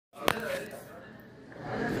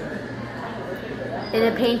In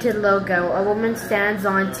a painted logo, a woman stands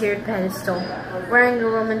on a tiered pedestal. Wearing a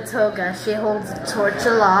Roman toga, she holds a torch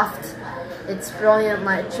aloft. Its brilliant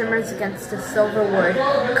light shimmers against a silver word,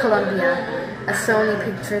 Columbia, a Sony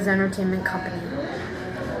Pictures Entertainment company.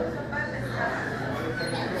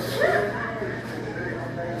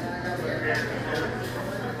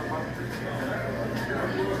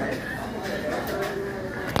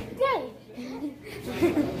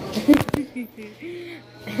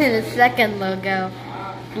 In a second logo,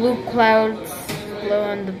 blue clouds glow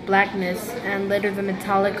in the blackness and litter the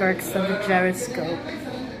metallic arcs of the gyroscope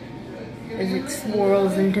as it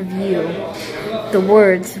swirls into view. The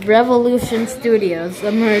words Revolution Studios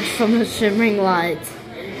emerge from the shimmering light.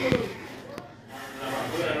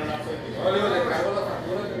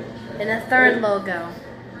 In a third logo,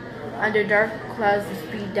 under dark clouds that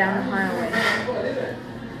speed down the highway,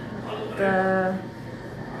 the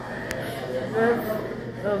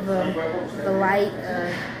of the light,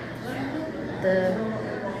 the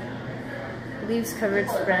leaves covered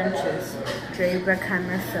branches, Dre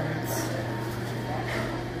Bruckheimer Films.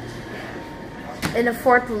 In a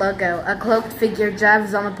fourth logo, a cloaked figure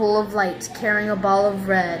drives on a pool of light, carrying a ball of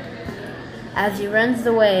red. As he runs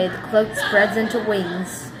away, the cloak spreads into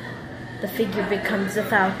wings. The figure becomes a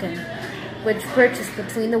falcon, which perches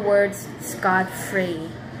between the words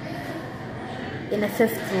 "Scot-free." In a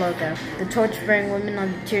fifth logo, the torch-bearing woman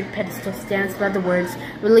on the tiered pedestal stands by the words,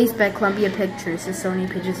 "Released by Columbia Pictures, the Sony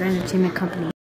Pictures Entertainment Company."